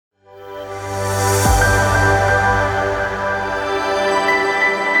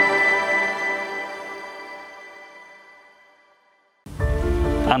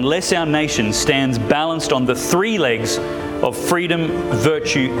unless our nation stands balanced on the three legs of freedom,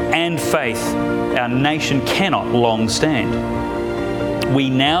 virtue and faith, our nation cannot long stand. We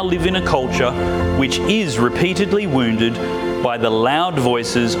now live in a culture which is repeatedly wounded by the loud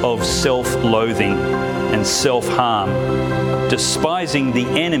voices of self-loathing and self-harm, despising the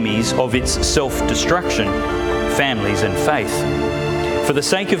enemies of its self-destruction, families and faith. For the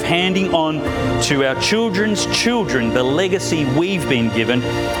sake of handing on to our children's children the legacy we've been given,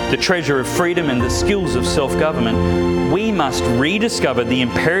 the treasure of freedom and the skills of self-government, we must rediscover the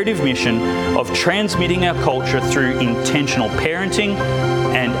imperative mission of transmitting our culture through intentional parenting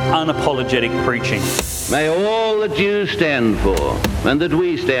and unapologetic preaching. May all that you stand for and that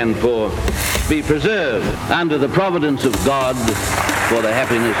we stand for be preserved under the providence of God for the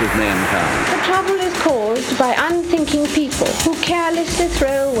happiness of mankind. The trouble is caused by unthinking people who carelessly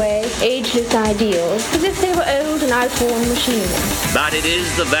throw away ageless ideals as if they were old and outworn machinery. But it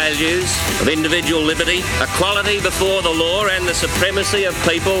is the values of individual liberty, equality before the law and the supremacy of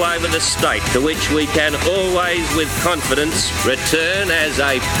people over the state to which we can always with confidence return as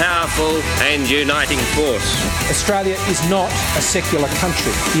a powerful and uniting force. Australia is not a secular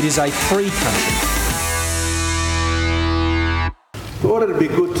country. It is a free country. I thought it'd be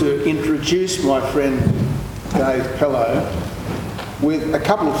good to introduce my friend Dave Pellow with a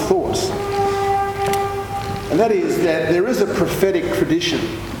couple of thoughts. And that is that there is a prophetic tradition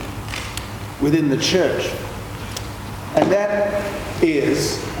within the church, and that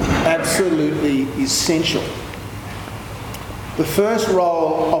is absolutely essential. The first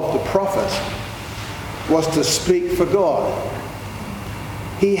role of the prophet was to speak for God.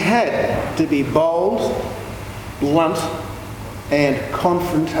 He had to be bold, blunt, and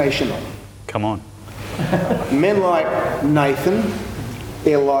confrontational. Come on. Men like Nathan,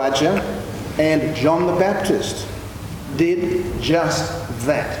 Elijah, and John the Baptist did just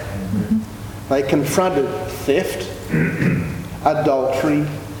that. They confronted theft, adultery,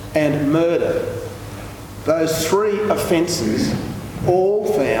 and murder. Those three offences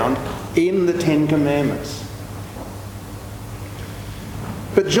all found in the Ten Commandments.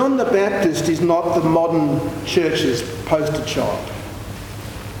 But John the Baptist is not the modern church's poster child.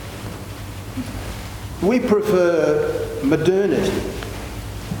 We prefer modernity,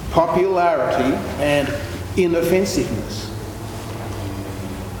 popularity, and inoffensiveness.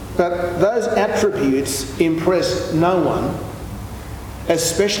 But those attributes impress no one,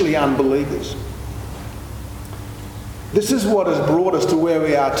 especially unbelievers. This is what has brought us to where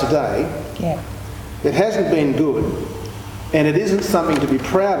we are today. Yeah. It hasn't been good, and it isn't something to be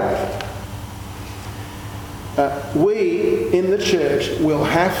proud of. We in the church will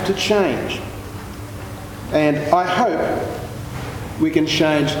have to change, and I hope we can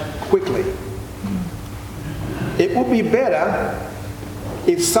change quickly. It would be better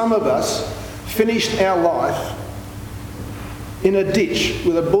if some of us finished our life in a ditch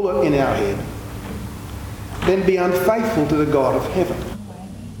with a bullet in our head than be unfaithful to the God of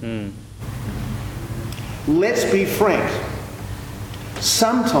heaven. Let's be frank.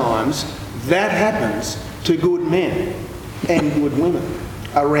 Sometimes that happens to good men and good women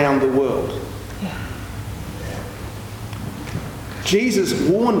around the world. Jesus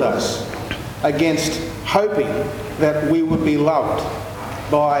warned us against hoping that we would be loved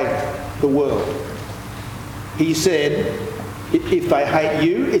by the world. He said, if they hate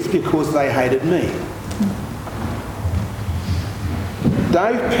you, it's because they hated me.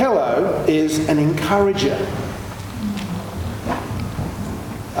 Dave Pellow is an encourager,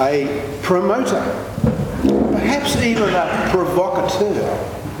 a promoter, perhaps even a provocateur.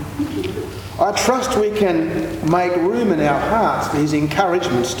 I trust we can make room in our hearts for his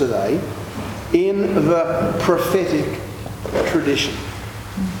encouragements today in the prophetic tradition.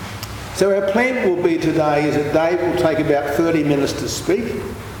 So our plan will be today is that Dave will take about 30 minutes to speak,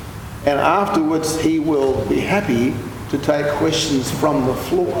 and afterwards he will be happy to take questions from the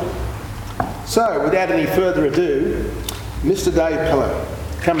floor. So, without any further ado, Mr. Dave Pellow,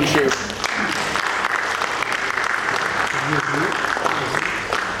 come and share.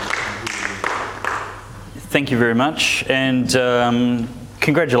 Thank you very much, and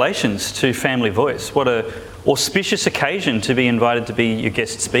congratulations to Family Voice. What an auspicious occasion to be invited to be your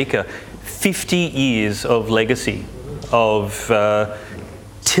guest speaker. 50 years of legacy of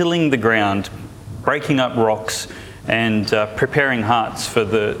tilling the ground, breaking up rocks, and preparing hearts for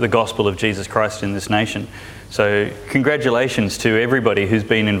the gospel of Jesus Christ in this nation. So congratulations to everybody who's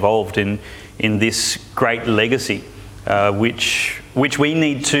been involved in this great legacy, which we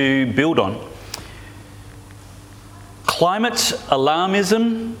need to build on. Climate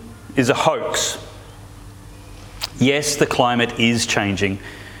alarmism is a hoax. Yes, the climate is changing,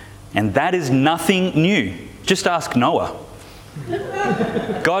 And that is nothing new. Just ask Noah.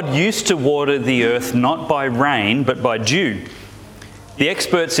 God used to water the earth not by rain, but by dew. The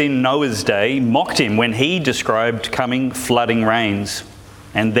experts in Noah's day mocked him when he described coming flooding rains.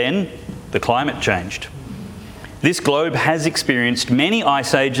 And then the climate changed. This globe has experienced many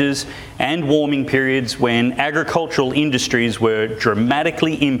ice ages and warming periods when agricultural industries were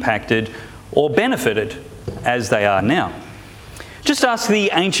dramatically impacted or benefited, as they are now. Just ask the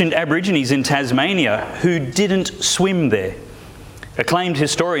ancient Aborigines in Tasmania who didn't swim there. Acclaimed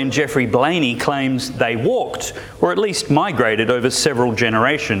historian Geoffrey Blaney claims they walked, or at least migrated over several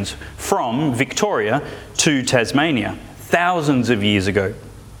generations, from Victoria to Tasmania, thousands of years ago.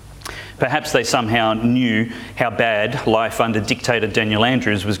 Perhaps they somehow knew how bad life under dictator Daniel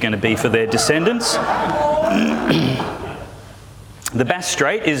Andrews was going to be for their descendants. The Bass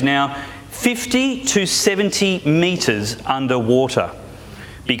Strait is now 50 to 70 metres underwater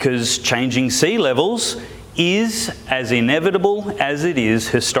because changing sea levels is as inevitable as it is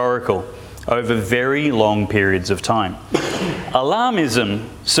historical over very long periods of time. Alarmism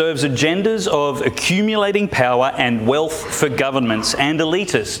serves agendas of accumulating power and wealth for governments and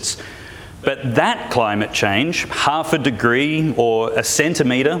elitists. But that climate change, half a degree or a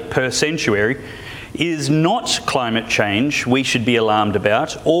centimetre per century, is not climate change we should be alarmed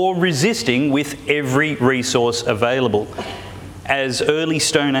about or resisting with every resource available. As early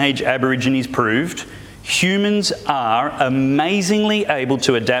Stone Age Aborigines proved, humans are amazingly able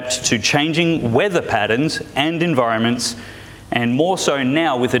to adapt to changing weather patterns and environments, and more so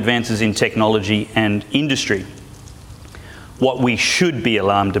now with advances in technology and industry. What we should be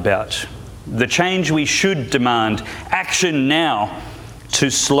alarmed about, the change we should demand, action now to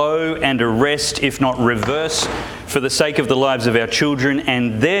slow and arrest, if not reverse, for the sake of the lives of our children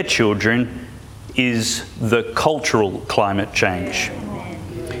and their children, is the cultural climate change.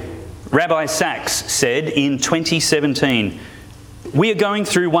 Rabbi Sachs said in 2017, "We are going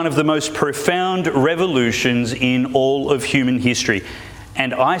through one of the most profound revolutions in all of human history."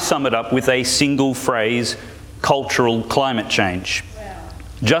 And I sum it up with a single phrase: cultural climate change.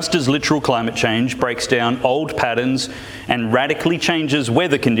 Just as literal climate change breaks down old patterns and radically changes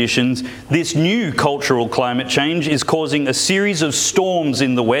weather conditions, this new cultural climate change is causing a series of storms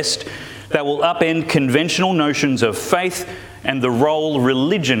in the West that will upend conventional notions of faith and the role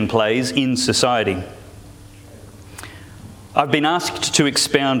religion plays in society. I've been asked to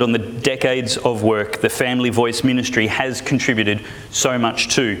expound on the decades of work the Family Voice Ministry has contributed so much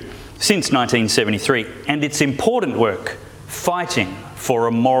to since 1973, and its important work fighting for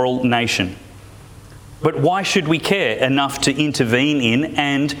a moral nation. But why should we care enough to intervene in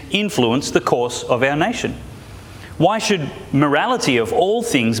and influence the course of our nation? Why should morality of all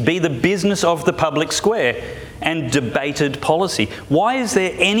things be the business of the public square and debated policy? Why is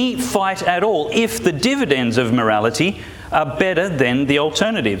there any fight at all if the dividends of morality are better than the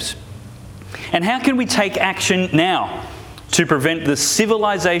alternatives? And how can we take action now to prevent the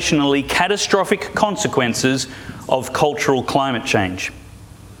civilisationally catastrophic consequences of cultural climate change?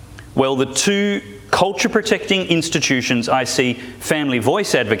 Well, the two culture-protecting institutions I see Family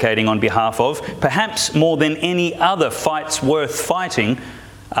Voice advocating on behalf of, perhaps more than any other fights worth fighting,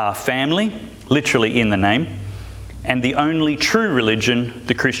 are family, literally in the name, and the only true religion,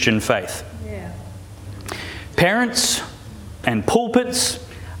 the Christian faith. Yeah. Parents and pulpits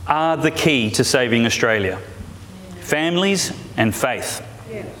are the key to saving Australia. Families and faith.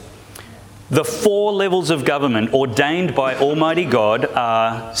 Yeah. The 4 levels of government ordained by Almighty God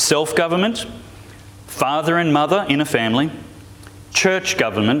are self-government, father and mother in a family, church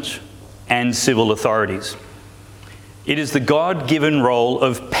government, and civil authorities. It is the God-given role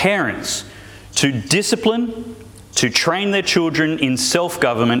of parents to discipline, to train their children in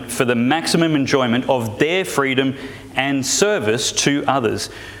self-government for the maximum enjoyment of their freedom and service to others.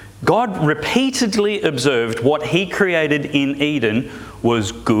 God repeatedly observed what He created in Eden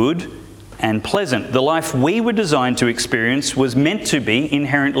was good and pleasant. The life we were designed to experience was meant to be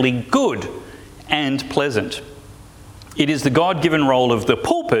inherently good and pleasant. It is the God-given role of the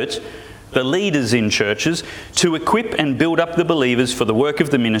pulpit, the leaders in churches, to equip and build up the believers for the work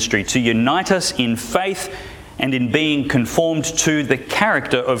of the ministry, to unite us in faith and in being conformed to the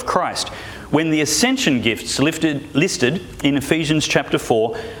character of Christ. When the ascension gifts listed in Ephesians chapter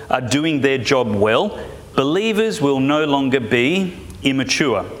 4 are doing their job well, believers will no longer be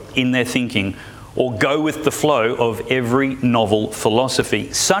immature in their thinking or go with the flow of every novel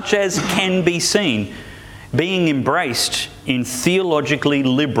philosophy, such as can be seen being embraced in theologically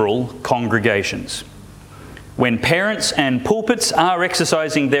liberal congregations. When parents and pulpits are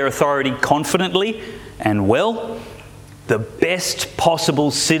exercising their authority confidently and well, the best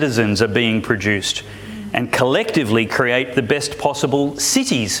possible citizens are being produced and collectively create the best possible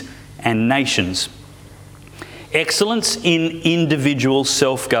cities and nations. Excellence in individual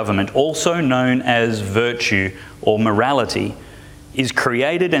self-government, also known as virtue or morality, is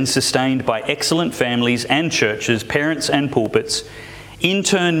created and sustained by excellent families and churches, parents and pulpits, in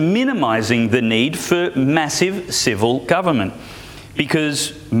turn minimising the need for massive civil government,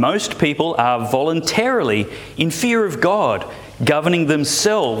 because most people are voluntarily, in fear of God, governing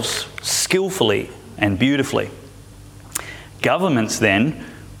themselves skillfully and beautifully. Governments, then,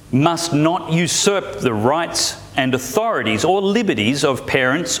 must not usurp the rights and authorities or liberties of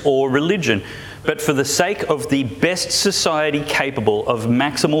parents or religion, but for the sake of the best society capable of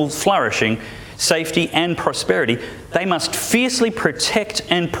maximal flourishing, safety and prosperity, they must fiercely protect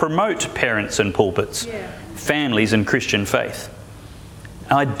and promote parents and pulpits, families and Christian faith.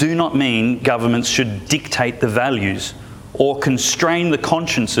 I do not mean governments should dictate the values or constrain the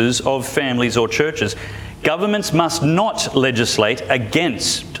consciences of families or churches. Governments must not legislate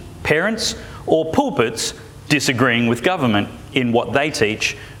against parents or pulpits disagreeing with government in what they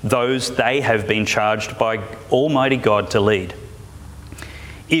teach those they have been charged by Almighty God to lead.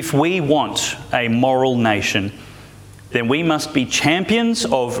 If we want a moral nation, then we must be champions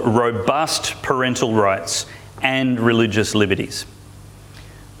of robust parental rights and religious liberties.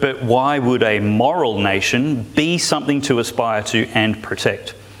 But why would a moral nation be something to aspire to and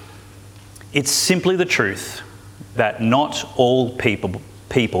protect? It's simply the truth that not all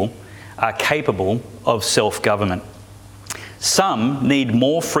people are capable of self-government. Some need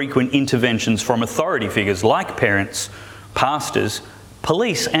more frequent interventions from authority figures like parents, pastors,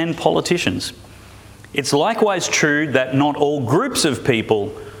 police and politicians. It's likewise true that not all groups of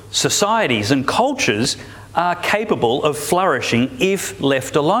people, societies and cultures are capable of flourishing if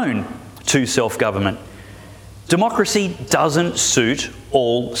left alone to self-government. Democracy doesn't suit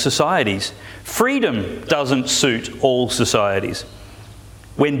all societies. Freedom doesn't suit all societies.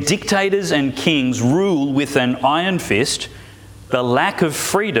 When dictators and kings rule with an iron fist, the lack of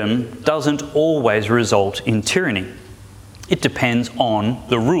freedom doesn't always result in tyranny. It depends on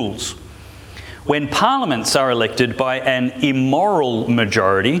the rules. When parliaments are elected by an immoral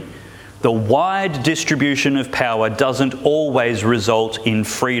majority, the wide distribution of power doesn't always result in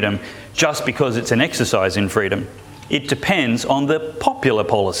freedom just because it's an exercise in freedom. It depends on the popular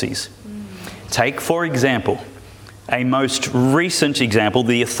policies. Take, for example, a most recent example,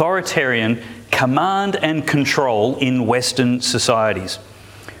 the authoritarian command and control in Western societies.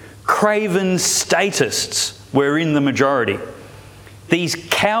 Craven statists were in the majority. These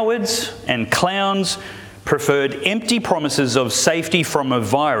cowards and clowns preferred empty promises of safety from a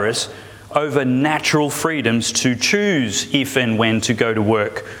virus over natural freedoms to choose if and when to go to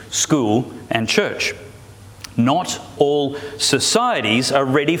work, school and church. Not all societies are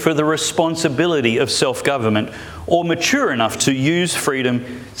ready for the responsibility of self-government or mature enough to use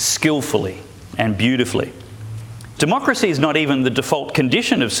freedom skillfully and beautifully. Democracy is not even the default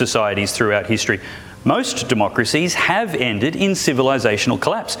condition of societies throughout history. Most democracies have ended in civilizational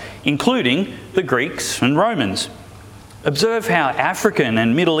collapse, including the Greeks and Romans. Observe how African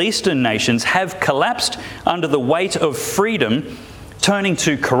and Middle Eastern nations have collapsed under the weight of freedom, turning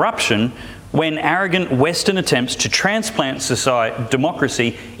to corruption when arrogant Western attempts to transplant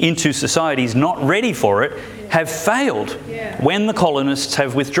democracy into societies not ready for it have failed when the colonists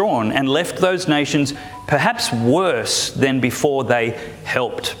have withdrawn and left those nations perhaps worse than before they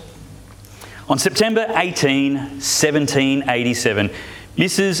helped. On September 18, 1787,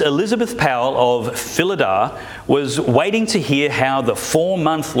 Mrs. Elizabeth Powell of Philidar was waiting to hear how the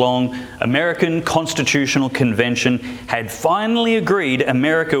 4-month-long American Constitutional Convention had finally agreed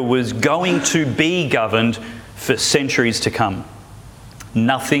America was going to be governed for centuries to come.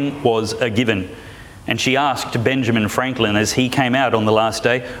 Nothing was a given, and she asked Benjamin Franklin as he came out on the last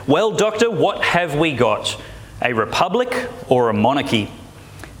day, "Well, Doctor, what have we got? A republic or a monarchy?"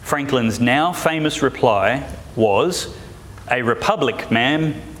 Franklin's now famous reply was, "A republic,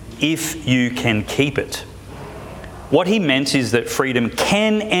 ma'am, if you can keep it." What he meant is that freedom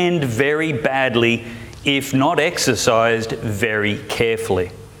can end very badly if not exercised very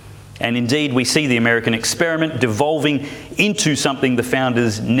carefully. And indeed, we see the American experiment devolving into something the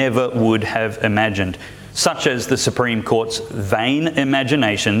founders never would have imagined, such as the Supreme Court's vain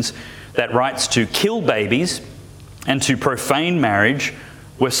imaginations that rights to kill babies and to profane marriage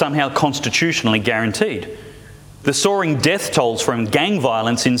were somehow constitutionally guaranteed. The soaring death tolls from gang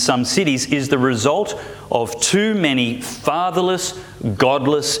violence in some cities is the result of too many fatherless,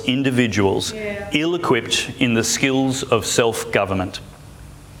 godless individuals ill-equipped in the skills of self-government.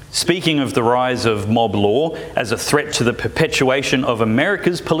 Speaking of the rise of mob law as a threat to the perpetuation of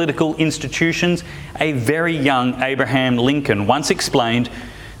America's political institutions, a very young Abraham Lincoln once explained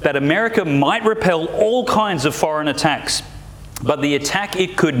that America might repel all kinds of foreign attacks, but the attack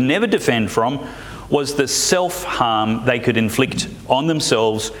it could never defend from was the self-harm they could inflict on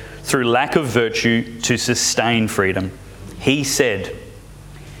themselves through lack of virtue to sustain freedom. He said,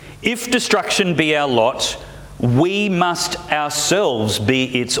 "If destruction be our lot, we must ourselves be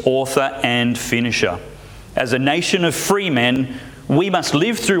its author and finisher. As a nation of free men, we must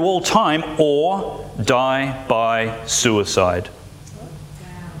live through all time or die by suicide."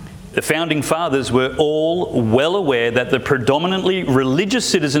 The Founding Fathers were all well aware that the predominantly religious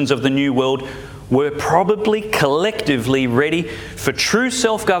citizens of the New World were probably collectively ready for true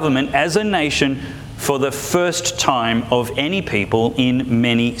self-government as a nation for the first time of any people in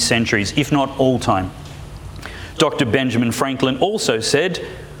many centuries, if not all time. Dr. Benjamin Franklin also said,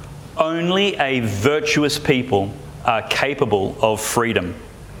 "Only a virtuous people are capable of freedom."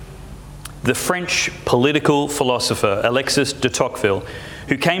 The French political philosopher Alexis de Tocqueville,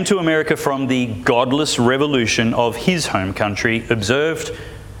 who came to America from the godless revolution of his home country, observed,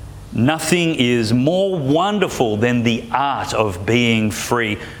 "Nothing is more wonderful than the art of being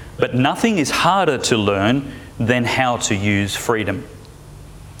free, but nothing is harder to learn than how to use freedom."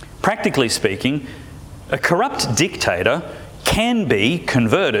 Practically speaking, a corrupt dictator can be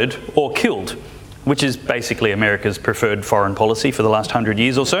converted or killed, which is basically America's preferred foreign policy for the last 100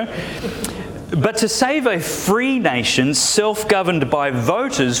 years or so. But to save a free nation self-governed by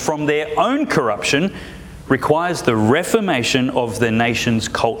voters from their own corruption requires the reformation of the nation's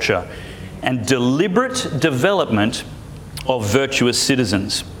culture and deliberate development of virtuous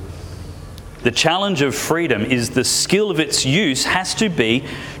citizens. The challenge of freedom is the skill of its use has to be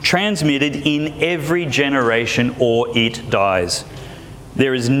transmitted in every generation or it dies.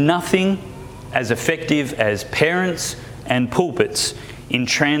 There is nothing as effective as parents and pulpits in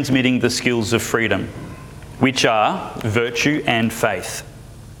transmitting the skills of freedom, which are virtue and faith.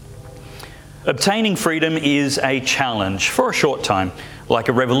 Obtaining freedom is a challenge for a short time, like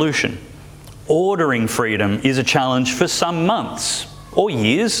a revolution. Ordering freedom is a challenge for some months or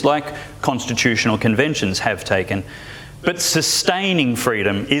years, like constitutional conventions have taken. But sustaining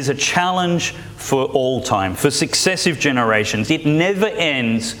freedom is a challenge for all time, for successive generations. It never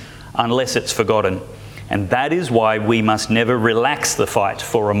ends unless it's forgotten. And that is why we must never relax the fight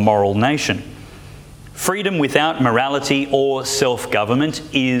for a moral nation. Freedom without morality or self-government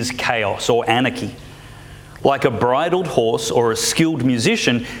is chaos or anarchy. Like a bridled horse or a skilled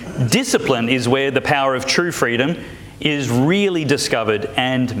musician, discipline is where the power of true freedom is really discovered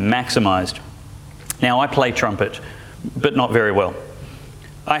and maximised. Now, I play trumpet, but not very well.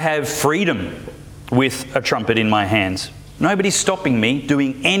 I have freedom with a trumpet in my hands. Nobody's stopping me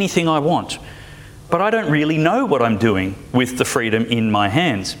doing anything I want. But I don't really know what I'm doing with the freedom in my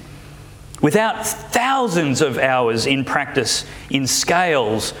hands. Without thousands of hours in practice, in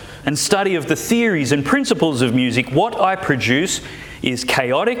scales, and study of the theories and principles of music, what I produce is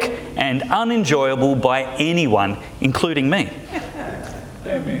chaotic and unenjoyable by anyone, including me.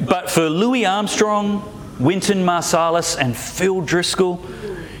 But for Louis Armstrong, Wynton Marsalis, and Phil Driscoll,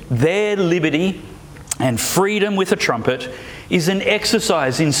 their liberty and freedom with a trumpet is an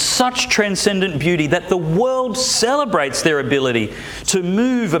exercise in such transcendent beauty that the world celebrates their ability to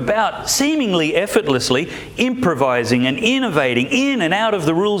move about seemingly effortlessly, improvising and innovating in and out of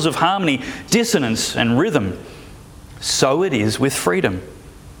the rules of harmony, dissonance and rhythm. So it is with freedom.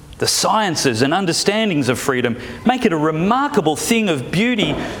 The sciences and understandings of freedom make it a remarkable thing of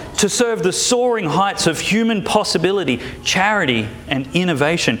beauty to serve the soaring heights of human possibility, charity and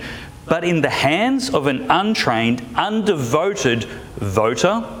innovation. But in the hands of an untrained, undevoted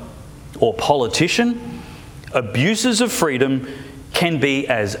voter or politician, abuses of freedom can be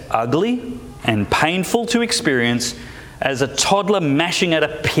as ugly and painful to experience as a toddler mashing at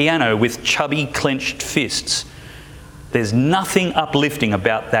a piano with chubby clenched fists. There's nothing uplifting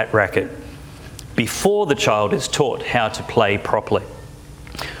about that racket before the child is taught how to play properly.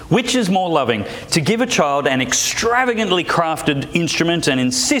 Which is more loving, to give a child an extravagantly crafted instrument and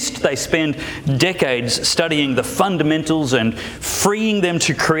insist they spend decades studying the fundamentals and freeing them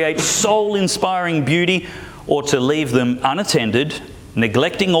to create soul-inspiring beauty, or to leave them unattended,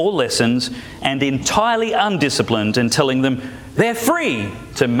 neglecting all lessons and entirely undisciplined and telling them they're free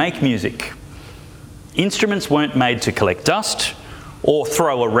to make music? Instruments weren't made to collect dust or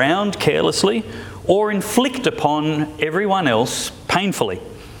throw around carelessly or inflict upon everyone else painfully.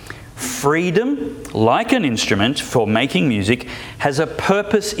 Freedom, like an instrument for making music, has a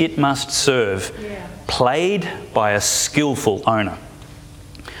purpose it must serve, played by a skillful owner.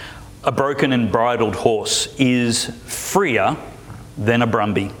 A broken and bridled horse is freer than a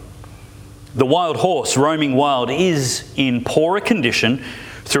brumby. The wild horse roaming wild is in poorer condition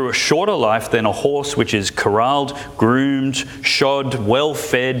through a shorter life than a horse which is corralled, groomed, shod, well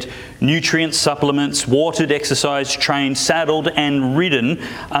fed, nutrient supplements, watered, exercised, trained, saddled and ridden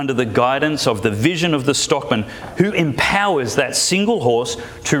under the guidance of the vision of the stockman who empowers that single horse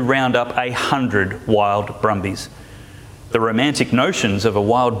to round up 100 wild brumbies. The romantic notions of a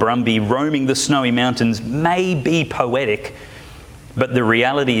wild brumby roaming the snowy mountains may be poetic, but the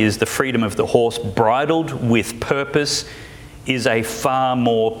reality is the freedom of the horse bridled with purpose is a far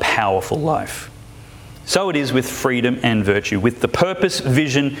more powerful life. So it is with freedom and virtue. With the purpose,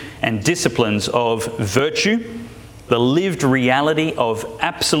 vision and disciplines of virtue, the lived reality of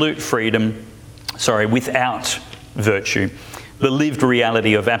absolute freedom, without virtue, the lived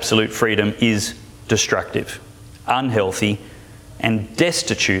reality of absolute freedom is destructive, unhealthy and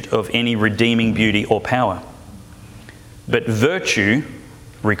destitute of any redeeming beauty or power. But virtue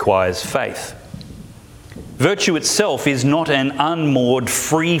requires faith. Virtue itself is not an unmoored,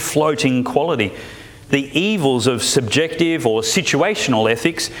 free-floating quality. The evils of subjective or situational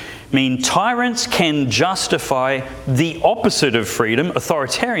ethics mean tyrants can justify the opposite of freedom,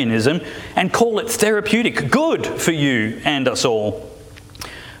 authoritarianism, and call it therapeutic, good for you and us all.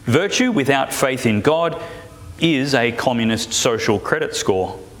 Virtue without faith in God is a communist social credit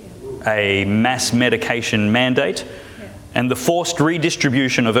score, a mass medication mandate, and the forced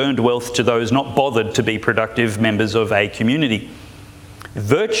redistribution of earned wealth to those not bothered to be productive members of a community.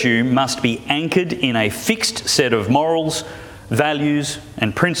 Virtue must be anchored in a fixed set of morals, values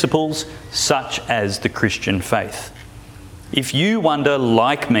and principles such as the Christian faith. If you wonder,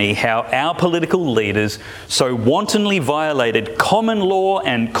 like me, how our political leaders so wantonly violated common law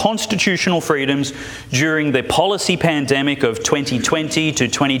and constitutional freedoms during the policy pandemic of 2020 to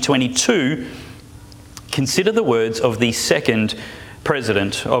 2022, consider the words of the second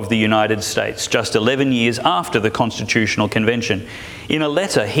President of the United States, just 11 years after the Constitutional Convention. In a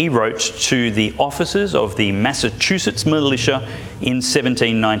letter he wrote to the officers of the Massachusetts militia in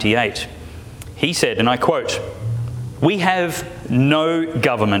 1798, he said, and I quote, "We have no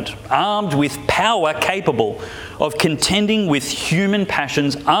government armed with power capable of contending with human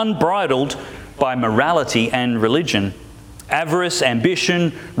passions unbridled by morality and religion. Avarice,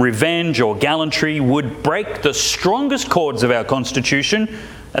 ambition, revenge or gallantry would break the strongest cords of our Constitution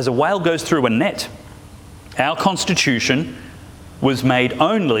as a whale goes through a net. Our Constitution was made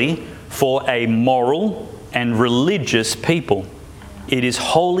only for a moral and religious people. It is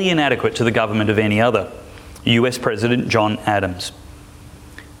wholly inadequate to the government of any other." US President John Adams.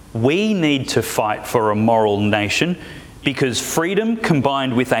 We need to fight for a moral nation because freedom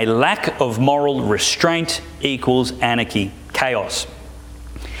combined with a lack of moral restraint equals anarchy, chaos.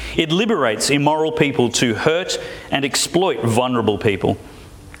 It liberates immoral people to hurt and exploit vulnerable people.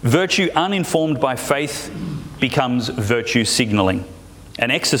 Virtue uninformed by faith becomes virtue signalling, an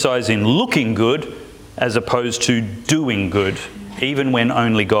exercise in looking good as opposed to doing good, even when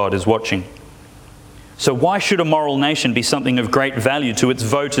only God is watching. So why should a moral nation be something of great value to its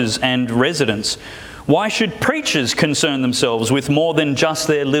voters and residents? Why should preachers concern themselves with more than just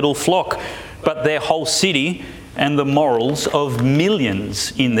their little flock, but their whole city and the morals of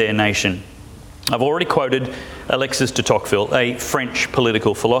millions in their nation? I've already quoted Alexis de Tocqueville, a French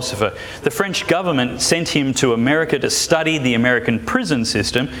political philosopher. The French government sent him to America to study the American prison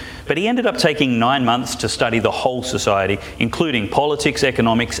system, but he ended up taking 9 months to study the whole society, including politics,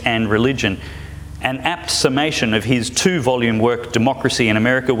 economics and religion. An apt summation of his 2-volume work, Democracy in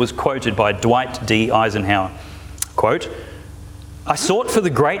America, was quoted by Dwight D. Eisenhower. Quote, "I sought for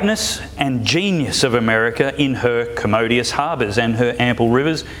the greatness and genius of America in her commodious harbours and her ample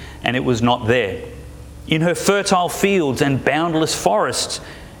rivers, and it was not there. In her fertile fields and boundless forests,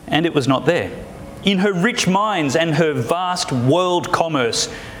 and it was not there. In her rich mines and her vast world commerce,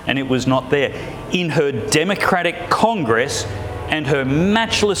 and it was not there. In her democratic Congress and her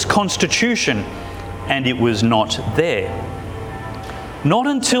matchless Constitution, and it was not there. Not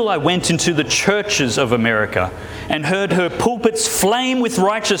until I went into the churches of America and heard her pulpits flame with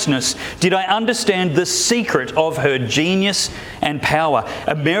righteousness did I understand the secret of her genius and power.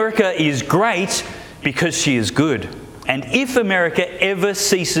 America is great because she is good. And if America ever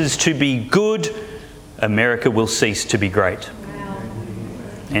ceases to be good, America will cease to be great."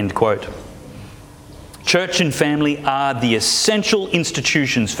 End quote. Church and family are the essential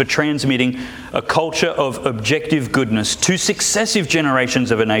institutions for transmitting a culture of objective goodness to successive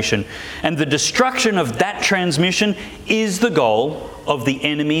generations of a nation, and the destruction of that transmission is the goal of the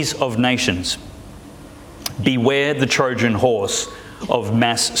enemies of nations. Beware the Trojan horse of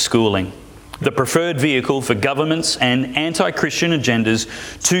mass schooling, the preferred vehicle for governments and anti-Christian agendas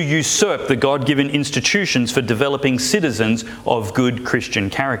to usurp the God-given institutions for developing citizens of good Christian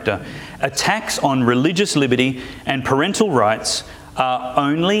character. Attacks on religious liberty and parental rights are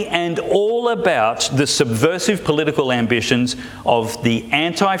only and all about the subversive political ambitions of the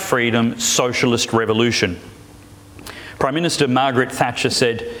anti-freedom socialist revolution. Prime Minister Margaret Thatcher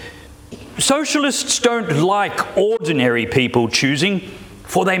said, "Socialists don't like ordinary people choosing,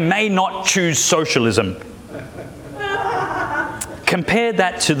 for they may not choose socialism." Compare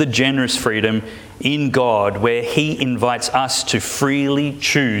that to the generous freedom in God, where He invites us to freely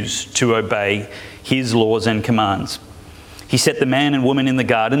choose to obey His laws and commands. He set the man and woman in the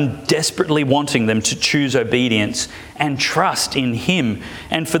garden, desperately wanting them to choose obedience and trust in Him,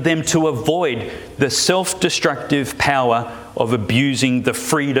 and for them to avoid the self-destructive power of abusing the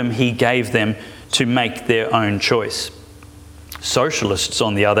freedom He gave them to make their own choice. Socialists,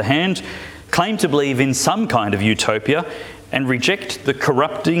 on the other hand, claim to believe in some kind of utopia and reject the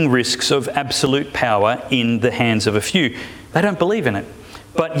corrupting risks of absolute power in the hands of a few. They don't believe in it.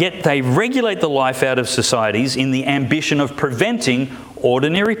 But yet they regulate the life out of societies in the ambition of preventing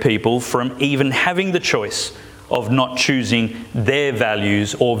ordinary people from even having the choice of not choosing their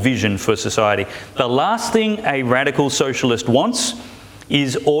values or vision for society. The last thing a radical socialist wants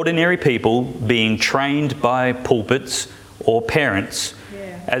is ordinary people being trained by pulpits or parents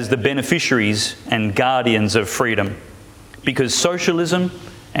as the beneficiaries and guardians of freedom, because socialism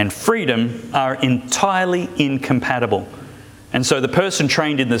and freedom are entirely incompatible. And so the person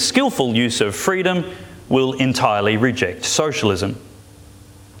trained in the skillful use of freedom will entirely reject socialism.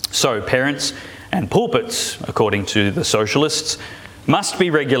 So parents and pulpits, according to the socialists, must be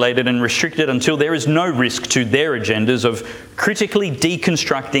regulated and restricted until there is no risk to their agendas of critically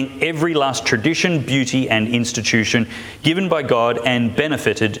deconstructing every last tradition, beauty and institution given by God and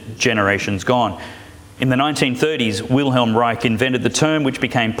benefited generations gone. In the 1930s, Wilhelm Reich invented the term which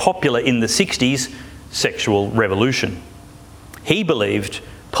became popular in the 60s, sexual revolution. He believed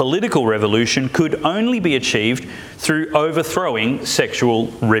political revolution could only be achieved through overthrowing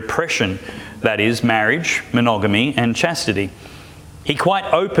sexual repression, that is, marriage, monogamy and chastity. He quite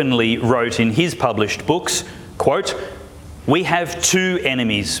openly wrote in his published books, quote, "We have two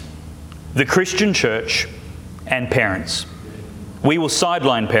enemies, the Christian church and parents. We will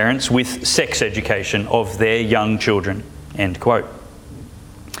sideline parents with sex education of their young children," end quote.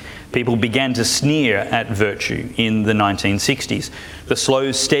 People began to sneer at virtue in the 1960s. The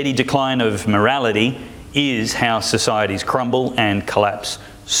slow, steady decline of morality is how societies crumble and collapse,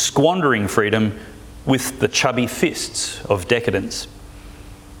 squandering freedom with the chubby fists of decadence.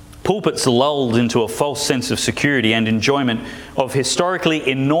 Pulpits lulled into a false sense of security and enjoyment of historically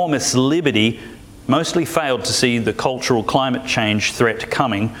enormous liberty mostly failed to see the cultural climate change threat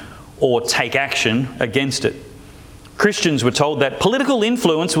coming or take action against it. Christians were told that political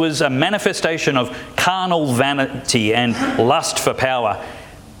influence was a manifestation of carnal vanity and lust for power,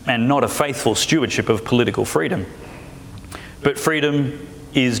 and not a faithful stewardship of political freedom. But freedom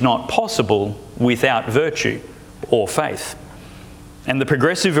is not possible without virtue or faith. And the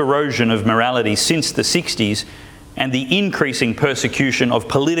progressive erosion of morality since the 60s and the increasing persecution of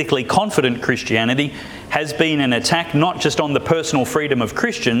politically confident Christianity has been an attack not just on the personal freedom of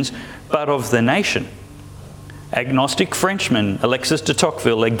Christians, but of the nation. Agnostic Frenchman Alexis de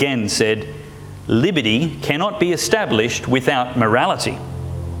Tocqueville again said, "Liberty cannot be established without morality."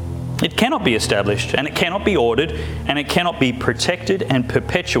 It cannot be established, and it cannot be ordered, and it cannot be protected and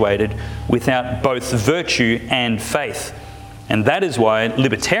perpetuated without both virtue and faith. And that is why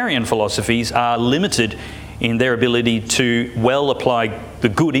libertarian philosophies are limited in their ability to well apply the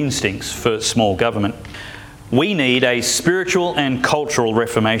good instincts for small government. We need a spiritual and cultural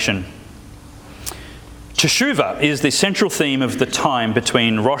reformation. Teshuvah is the central theme of the time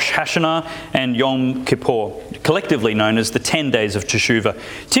between Rosh Hashanah and Yom Kippur, collectively known as the 10 days of Teshuvah.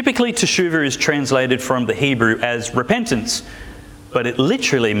 Typically, Teshuvah is translated from the Hebrew as repentance, but it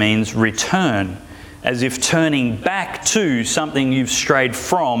literally means return, as if turning back to something you've strayed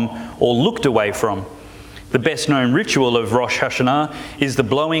from or looked away from. The best known ritual of Rosh Hashanah is the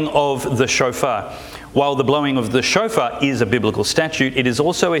blowing of the shofar. While the blowing of the shofar is a biblical statute, it is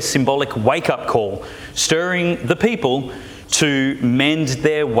also a symbolic wake-up call, stirring the people to mend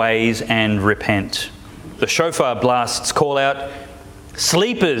their ways and repent. The shofar blasts call out,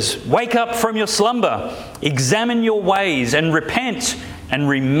 "Sleepers, wake up from your slumber, examine your ways and repent, and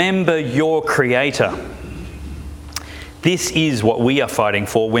remember your Creator." This is what we are fighting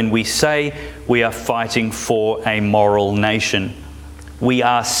for when we say we are fighting for a moral nation. We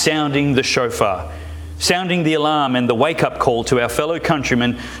are sounding the shofar, sounding the alarm and the wake-up call to our fellow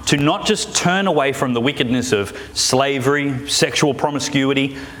countrymen to not just turn away from the wickedness of slavery, sexual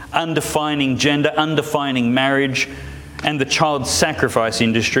promiscuity, undefining gender, undefining marriage, and the child sacrifice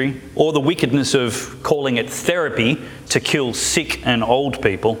industry, or the wickedness of calling it therapy to kill sick and old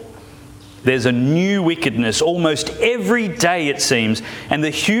people. There's a new wickedness almost every day, it seems, and the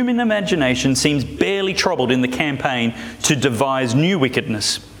human imagination seems barely troubled in the campaign to devise new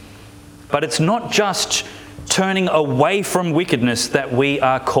wickedness. But it's not just turning away from wickedness that we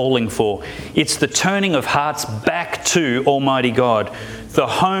are calling for. It's the turning of hearts back to Almighty God, the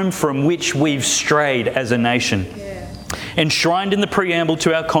home from which we've strayed as a nation. Enshrined in the preamble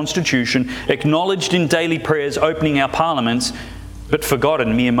to our Constitution, acknowledged in daily prayers opening our parliaments, but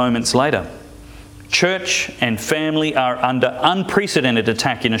forgotten mere moments later. Church and family are under unprecedented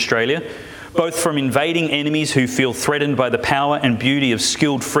attack in Australia, both from invading enemies who feel threatened by the power and beauty of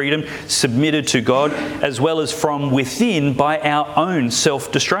skilled freedom submitted to God, as well as from within by our own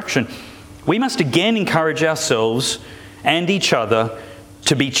self-destruction. We must again encourage ourselves and each other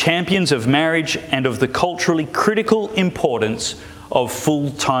to be champions of marriage and of the culturally critical importance of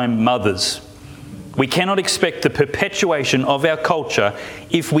full-time mothers. We cannot expect the perpetuation of our culture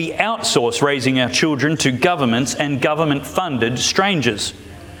if we outsource raising our children to governments and government-funded strangers.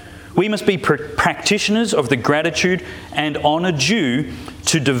 We must be practitioners of the gratitude and honour due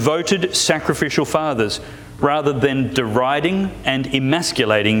to devoted sacrificial fathers, rather than deriding and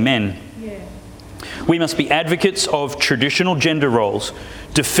emasculating men. We must be advocates of traditional gender roles,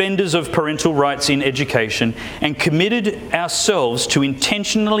 defenders of parental rights in education, and committed ourselves to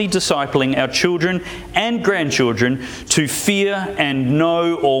intentionally discipling our children and grandchildren to fear and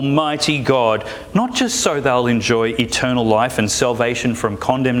know Almighty God, not just so they'll enjoy eternal life and salvation from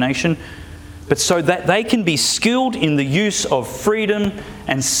condemnation, but so that they can be skilled in the use of freedom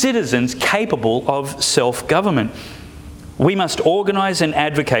and citizens capable of self-government. We must organise and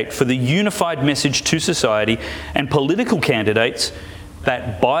advocate for the unified message to society and political candidates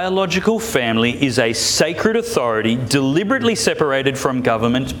that biological family is a sacred authority deliberately separated from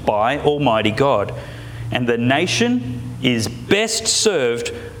government by Almighty God, and the nation is best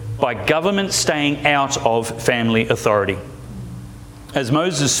served by government staying out of family authority. As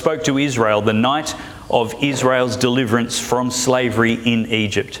Moses spoke to Israel the night of Israel's deliverance from slavery in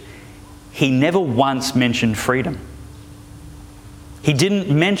Egypt, he never once mentioned freedom. He didn't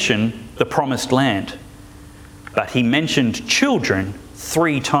mention the promised land, but he mentioned children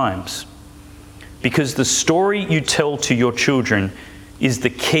 3 times. Because the story you tell to your children is the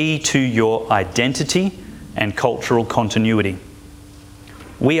key to your identity and cultural continuity.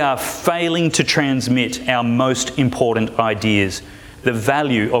 We are failing to transmit our most important ideas, the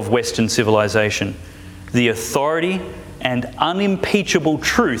value of Western civilization, the authority and unimpeachable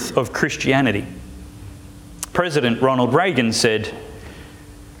truth of Christianity. President Ronald Reagan said,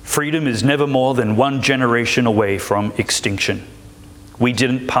 "Freedom is never more than 1 generation away from extinction. We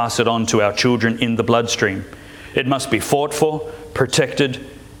didn't pass it on to our children in the bloodstream. It must be fought for, protected,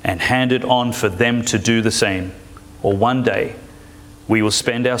 and handed on for them to do the same. Or one day, we will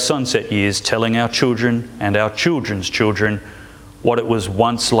spend our sunset years telling our children and our children's children what it was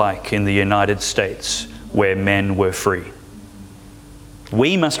once like in the United States, where men were free."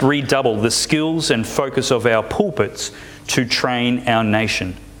 We must redouble the skills and focus of our pulpits to train our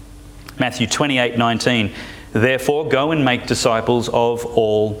nation. Matthew 28:19, "Therefore go and make disciples of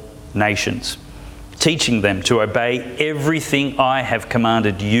all nations, teaching them to obey everything I have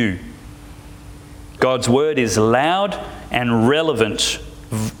commanded you." God's word is loud and relevant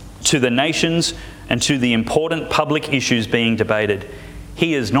to the nations and to the important public issues being debated.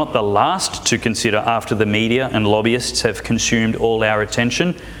 He is not the last to consider after the media and lobbyists have consumed all our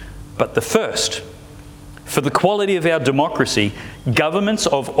attention, but the first. For the quality of our democracy, governments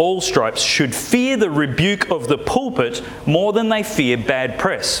of all stripes should fear the rebuke of the pulpit more than they fear bad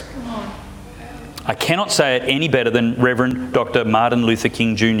press. I cannot say it any better than Reverend Dr. Martin Luther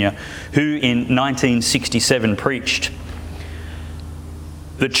King Jr., who in 1967 preached,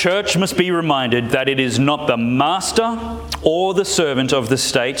 "The church must be reminded that it is not the master or the servant of the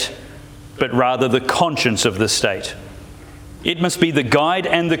state, but rather the conscience of the state. It must be the guide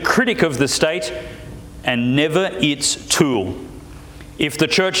and the critic of the state, and never its tool. If the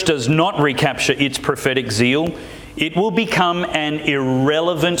church does not recapture its prophetic zeal, it will become an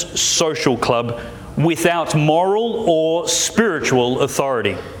irrelevant social club without moral or spiritual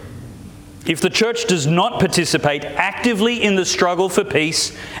authority. If the church does not participate actively in the struggle for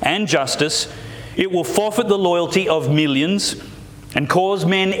peace and justice, it will forfeit the loyalty of millions and cause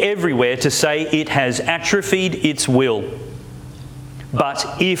men everywhere to say it has atrophied its will. But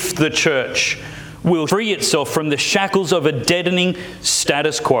if the church will free itself from the shackles of a deadening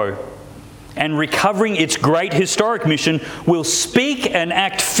status quo, and recovering its great historic mission, will speak and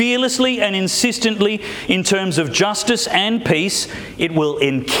act fearlessly and insistently in terms of justice and peace. It will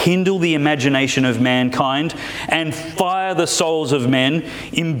enkindle the imagination of mankind and fire the souls of men,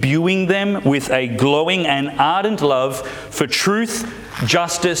 imbuing them with a glowing and ardent love for truth,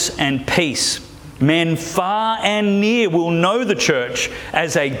 justice, and peace. Men far and near will know the church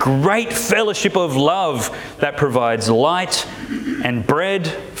as a great fellowship of love that provides light and bread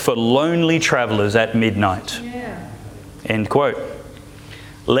for lonely travellers at midnight. End quote.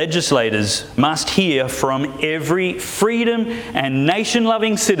 Legislators must hear from every freedom and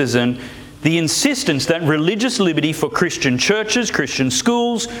nation-loving citizen the insistence that religious liberty for Christian churches, Christian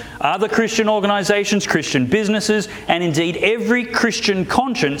schools, other Christian organisations, Christian businesses, and indeed every Christian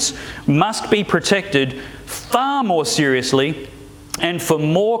conscience must be protected far more seriously and for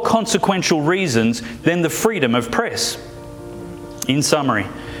more consequential reasons than the freedom of press. In summary,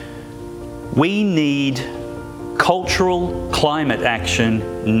 we need cultural climate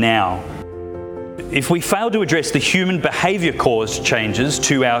action now. If we fail to address the human behaviour-caused changes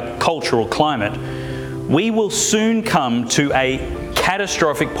to our cultural climate, we will soon come to a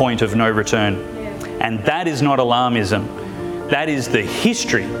catastrophic point of no return. And that is not alarmism. That is the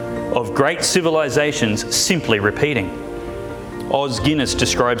history of great civilizations simply repeating. Os Guinness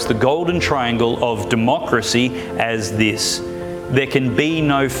describes the golden triangle of democracy as this: there can be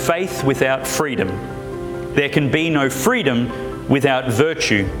no faith without freedom, there can be no freedom without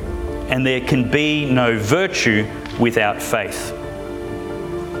virtue, and there can be no virtue without faith.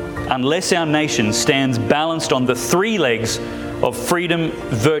 Unless our nation stands balanced on the three legs of freedom,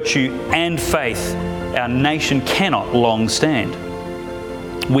 virtue, and faith, our nation cannot long stand.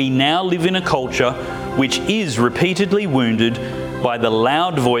 We now live in a culture which is repeatedly wounded by the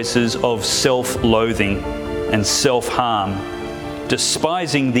loud voices of self-loathing and self-harm,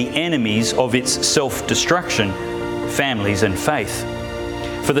 despising the enemies of its self-destruction, families and faith.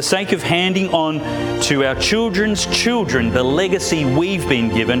 For the sake of handing on to our children's children the legacy we've been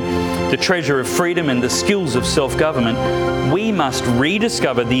given, the treasure of freedom and the skills of self-government, we must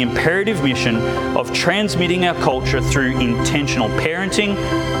rediscover the imperative mission of transmitting our culture through intentional parenting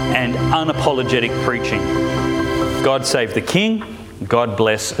and unapologetic preaching. God save the King. God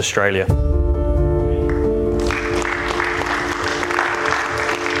bless Australia.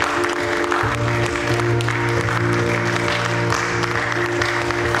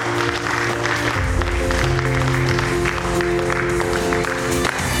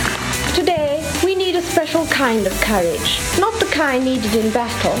 Kind of courage, not the kind needed in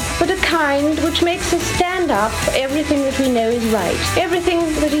battle, but a kind which makes us stand up for everything that we know is right, everything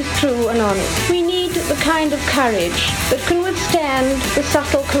that is true and honest. We need the kind of courage that can withstand the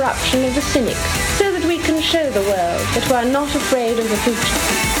subtle corruption of the cynics, so that we can show the world that we are not afraid of the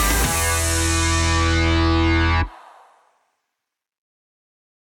future.